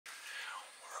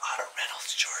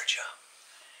Reynolds, Georgia,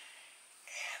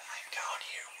 and I'm down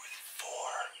here with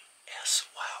 4S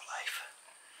Wildlife,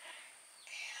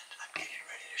 and I'm getting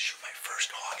ready to shoot my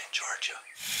first hog in Georgia,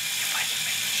 if I can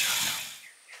make the shot.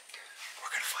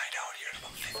 We're going to find out here in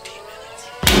about 15 minutes.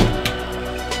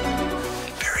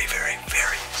 Very, very,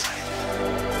 very excited.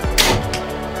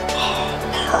 Oh,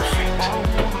 perfect.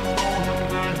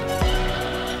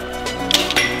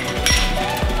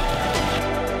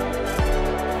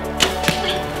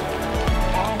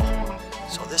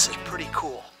 This is pretty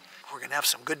cool. We're gonna have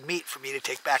some good meat for me to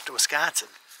take back to Wisconsin.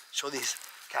 Show these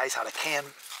guys how to can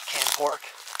pork.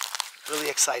 Really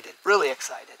excited, really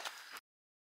excited.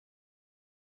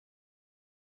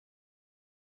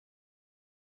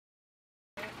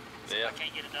 Yeah. I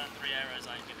can't get it done in 3 hours,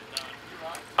 I ain't get it done.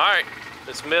 Alright,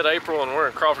 it's mid-April and we're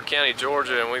in Crawford County,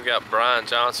 Georgia, and we've got Brian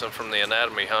Johnson from the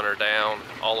Anatomy Hunter down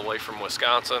all the way from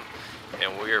Wisconsin,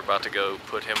 and we're about to go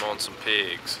put him on some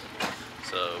pigs.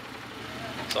 So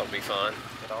it's ought to be fun.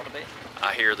 It ought to be.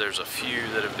 I hear there's a few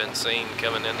that have been seen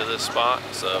coming into this spot,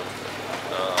 so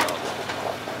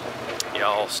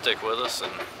y'all stick with us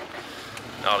and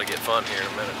it ought to get fun here in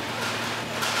a minute.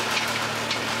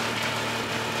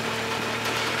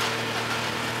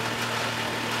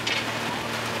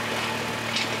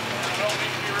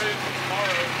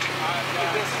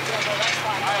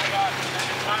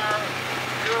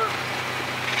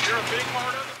 You're a big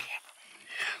part of it?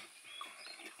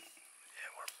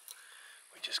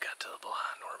 We just got to the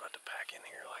blind. We're about to pack in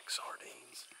here like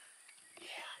sardines.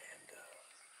 Yeah. And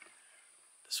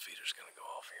this feeder's gonna go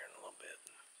off here in a little bit.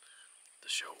 And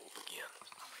the show will begin.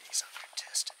 He's under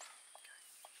test.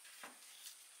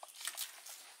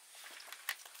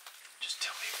 Just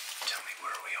tell me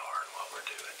where we are and what we're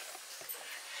doing.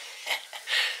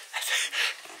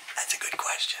 That's a good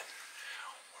question.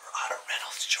 We're out of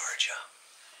Reynolds, Georgia,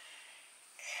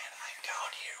 and I'm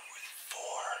down here with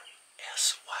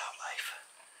 4S Wildlife,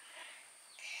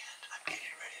 and I'm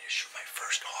getting ready to shoot my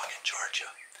first hog in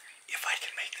Georgia, if I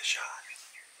can make the shot.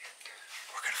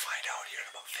 We're going to find out here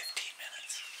in about 15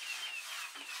 minutes.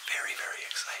 Very, very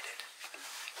excited.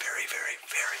 Very, very,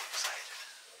 very excited.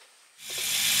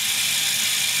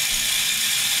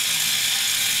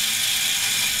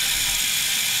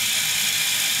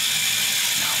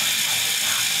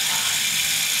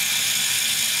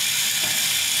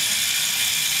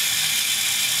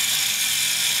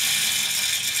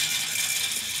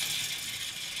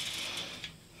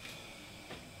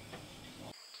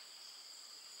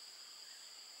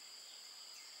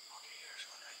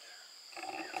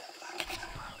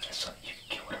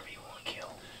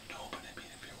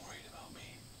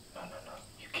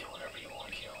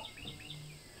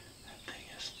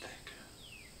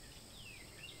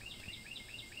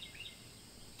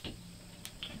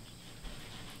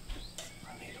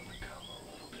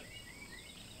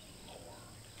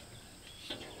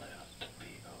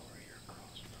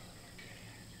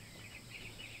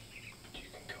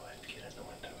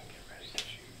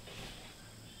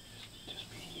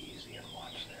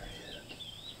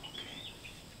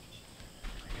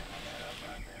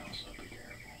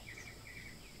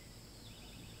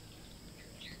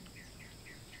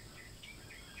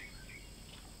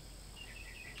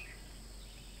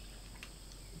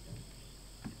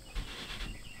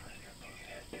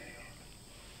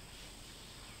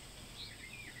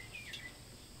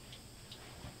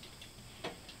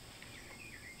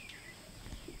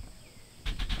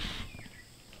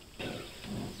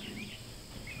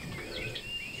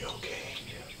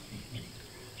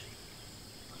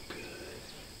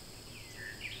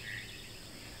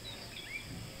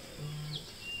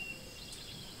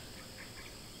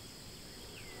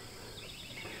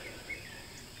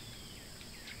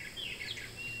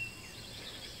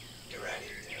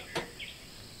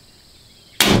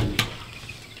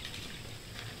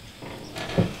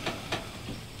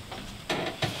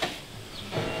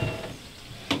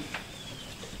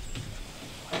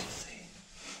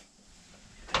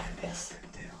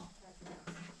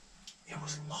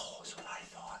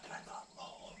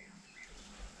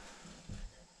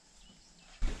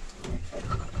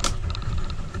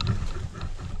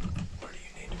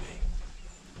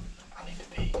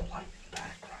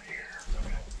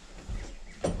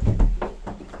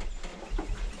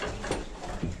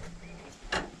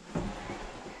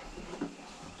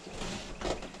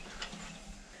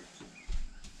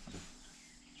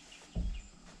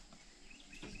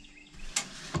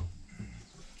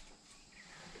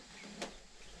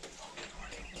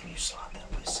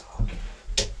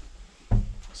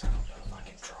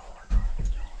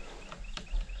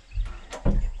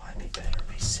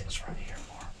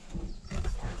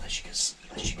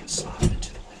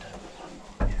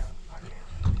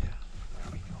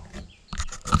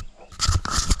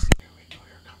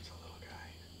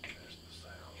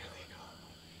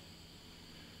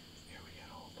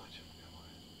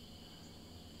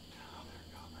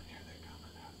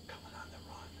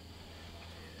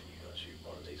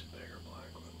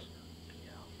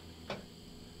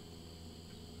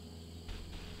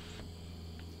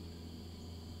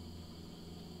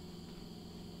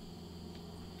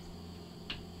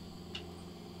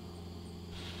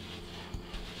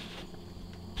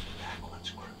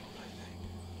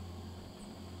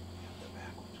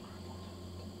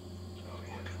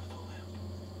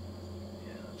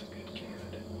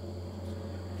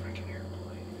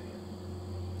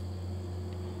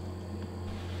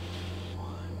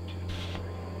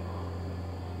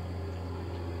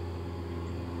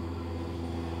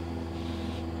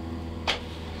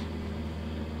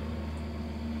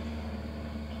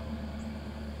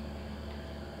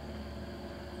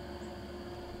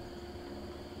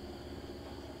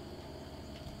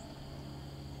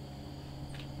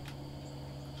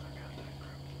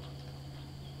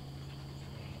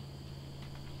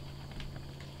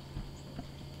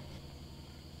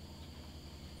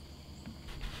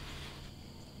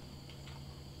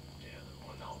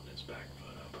 back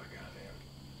foot up, I got him.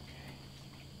 Okay.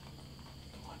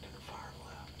 The one to the far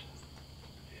left.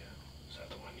 Yeah. Is that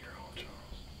the one you're on,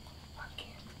 Charles? I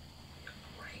can't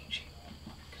range him.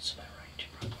 Can I range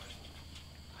him real quick?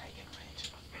 I can range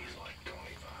him. He's like 25,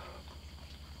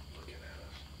 looking at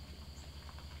us.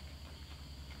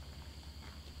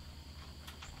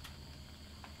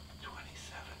 27.2.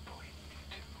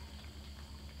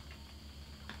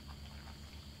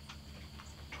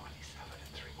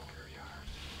 27 3/4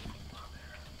 yards. On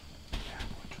there. That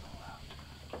one to the left.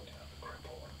 Yeah, the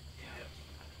cripple. Yeah.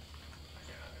 I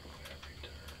got him whenever he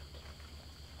turns.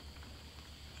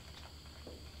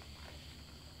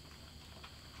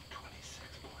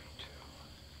 26.2.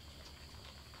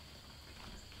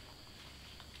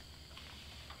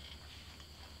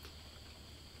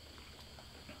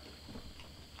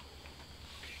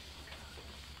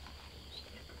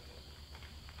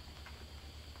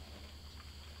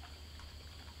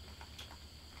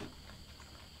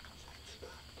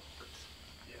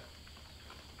 Yeah.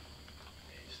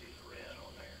 Yeah, you see the red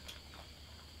on there?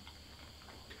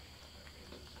 Okay. That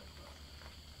means it's in the...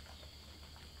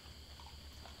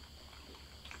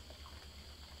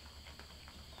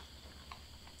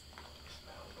 Listen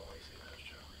how noisy those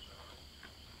jokers are.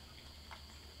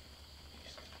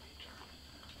 He's gonna be turning.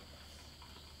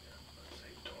 Yeah, let's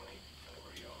say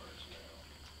 24 yards now.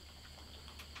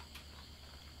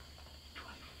 24,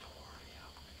 yeah.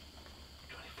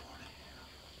 24 and a half.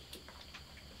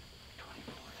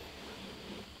 24 and a half.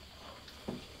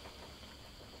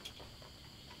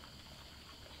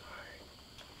 Alright.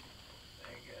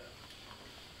 There you go.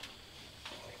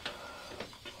 25,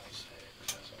 26.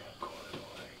 Hasn't got quartered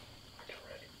away. Get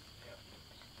ready. Yep.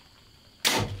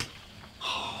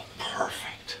 Oh,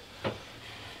 perfect. The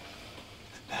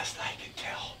best I can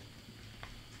tell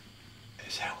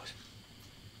is that was,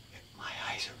 my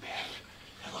eyes are bad.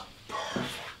 It looked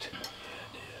perfect. Yeah,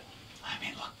 it did. I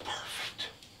mean, look perfect.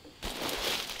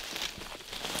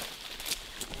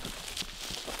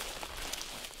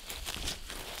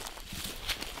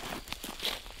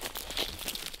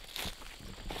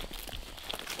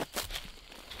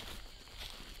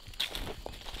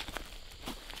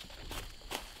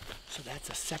 So that's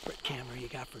a separate camera you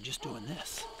got for just doing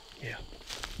this. Yeah.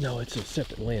 No, it's a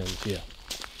separate lens, yeah.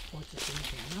 Oh, it's the same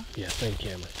camera Yeah, same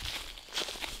camera.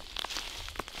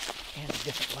 and a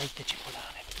different light that you put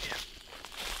on it. Yeah.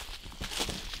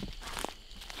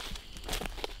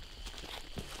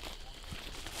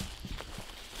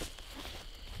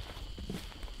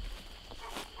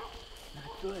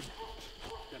 Not good.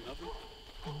 Got nothing?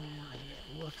 Well,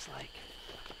 yeah, it looks like.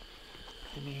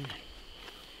 I mean,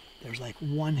 there's like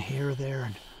one hair there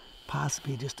and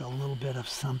possibly just a little bit of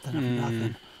something of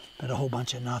nothing, but a whole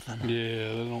bunch of nothing. Yeah,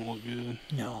 they don't look good.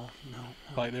 No, no.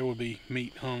 Like there would be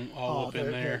meat hung all up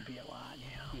in there. There'd be a lot,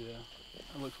 yeah. Yeah.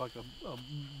 It looks like a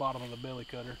bottom of the belly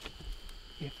cutter.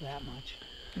 If that much.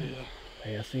 Yeah.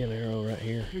 Hey, I see an arrow right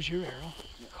here. Here's your arrow.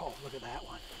 Oh, look at that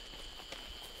one.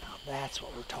 Now that's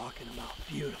what we're talking about.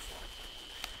 Beautiful.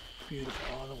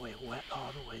 Beautiful all the way, wet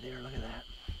all the way there. Look at that.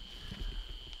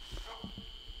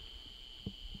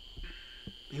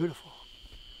 Beautiful.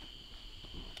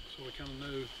 So we kind of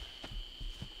knew.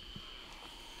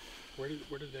 Where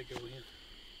did they go in?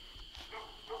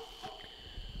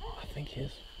 I think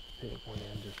his pig went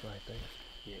in just right there.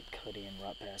 Yeah, it cut in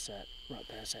right past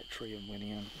that tree and went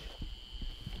in.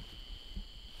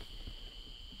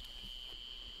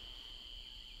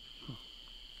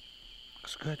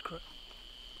 Looks good.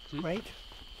 Hmm? Great.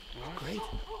 All right. Great.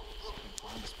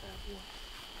 Find this bad boy.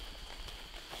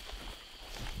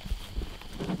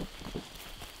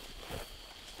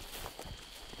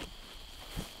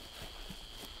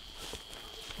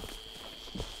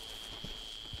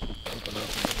 Open up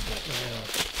a little bit now.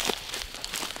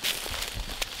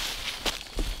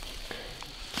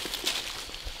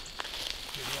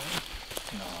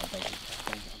 No, I think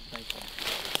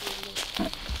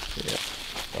Yeah.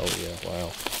 Oh yeah,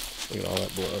 wow. Look at all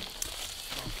that blood.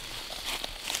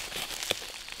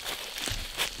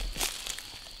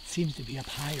 Seems to be up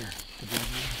higher. The blood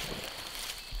level.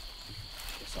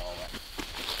 it's all right.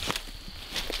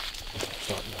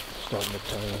 Starting to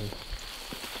turn.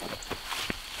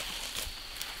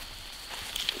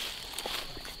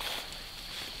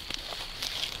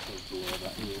 There's blood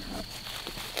right here.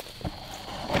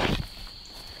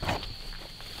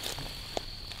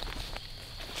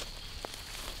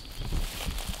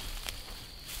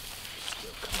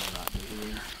 Still coming right through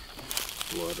here.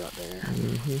 Blood right there.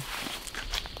 Mm-hmm.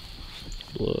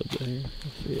 Blood there. I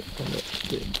see it on that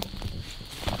stick.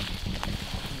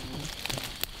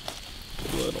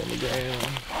 Blood on the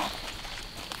ground.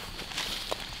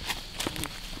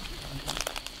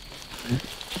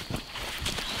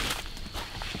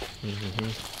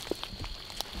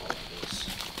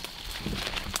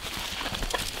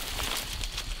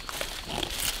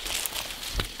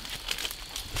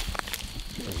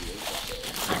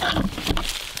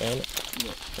 Found it?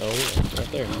 Yeah. Oh yeah,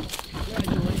 right there.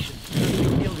 Congratulations.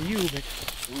 Big deal to you, but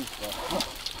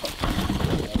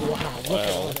wow, look at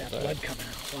all that blood coming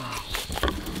out. Wow.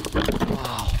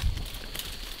 Wow.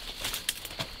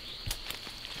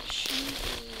 She is,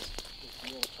 if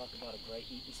you want to talk about a great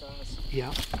eating size.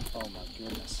 Yeah. Oh my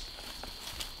goodness.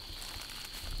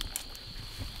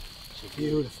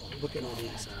 Beautiful. Look at all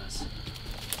Eating that. size.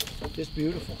 Just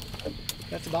beautiful.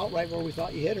 That's about right where we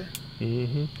thought you hit her.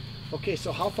 Mm-hmm. Okay,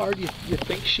 so how far do you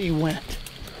think she went?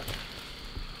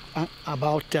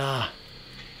 About I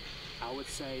would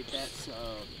say that's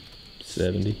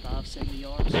 70. 65, 70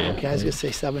 yards. okay, I was gonna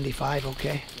say 75.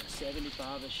 Okay. Yeah,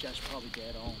 75-ish, that's probably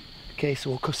dead on. Okay, so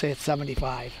we'll say it's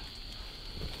 75.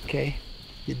 Okay,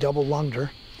 you double lunged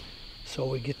her, so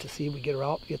we get to see, we get her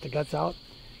out, get the guts out,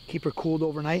 keep her cooled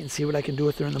overnight, and see what I can do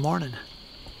with her in the morning.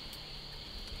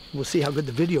 We'll see how good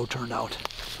the video turned out.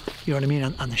 You know what I mean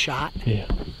on the shot. Yeah.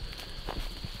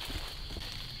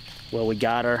 Well, we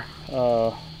got her.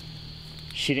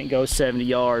 She didn't go 70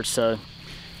 yards, so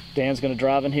Dan's gonna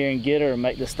drive in here and get her and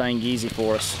make this thing easy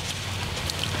for us.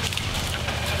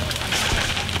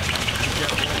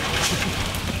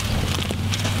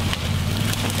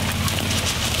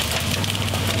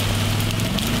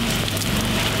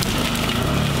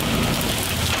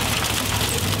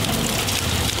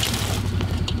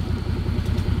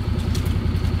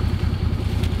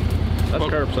 That's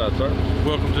curbside, sir.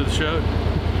 Welcome to the show.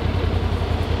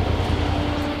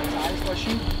 Size was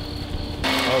she?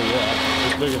 Oh yeah,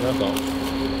 it's bigger than I thought.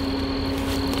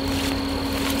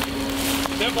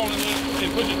 Step on it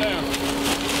and push it down.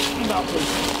 About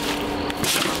please.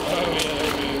 Oh yeah, there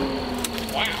it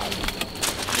is. Wow.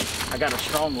 I got a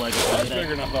strong leg That's over there.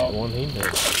 bigger than I thought. The one he did. I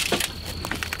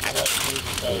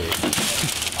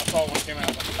saw when it came out. I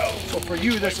was like, oh. So for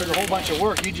you, this is a whole bunch of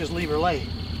work. You just leave her lay.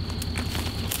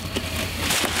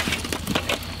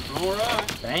 All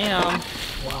right. Bam.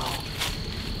 Wow.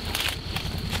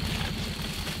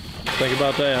 Think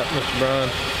about that, Mr. Brian.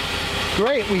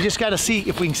 Great. We just got to see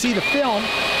if we can see the film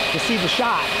to see the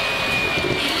shot.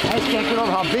 I just can't get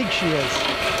over how big she is.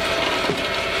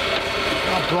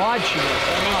 How broad she is.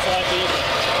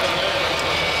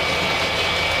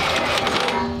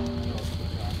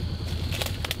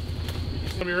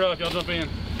 It's gonna be rough. Y'all jump in.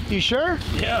 You sure?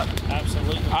 Yeah,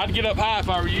 Absolutely. I'd get up high if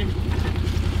I were you.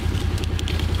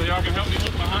 So y'all can help me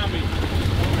look behind me.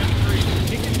 I'm in the tree.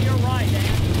 Kick it to your right,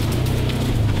 Dan.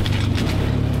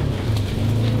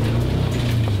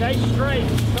 Stay straight.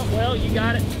 Well, you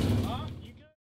got it.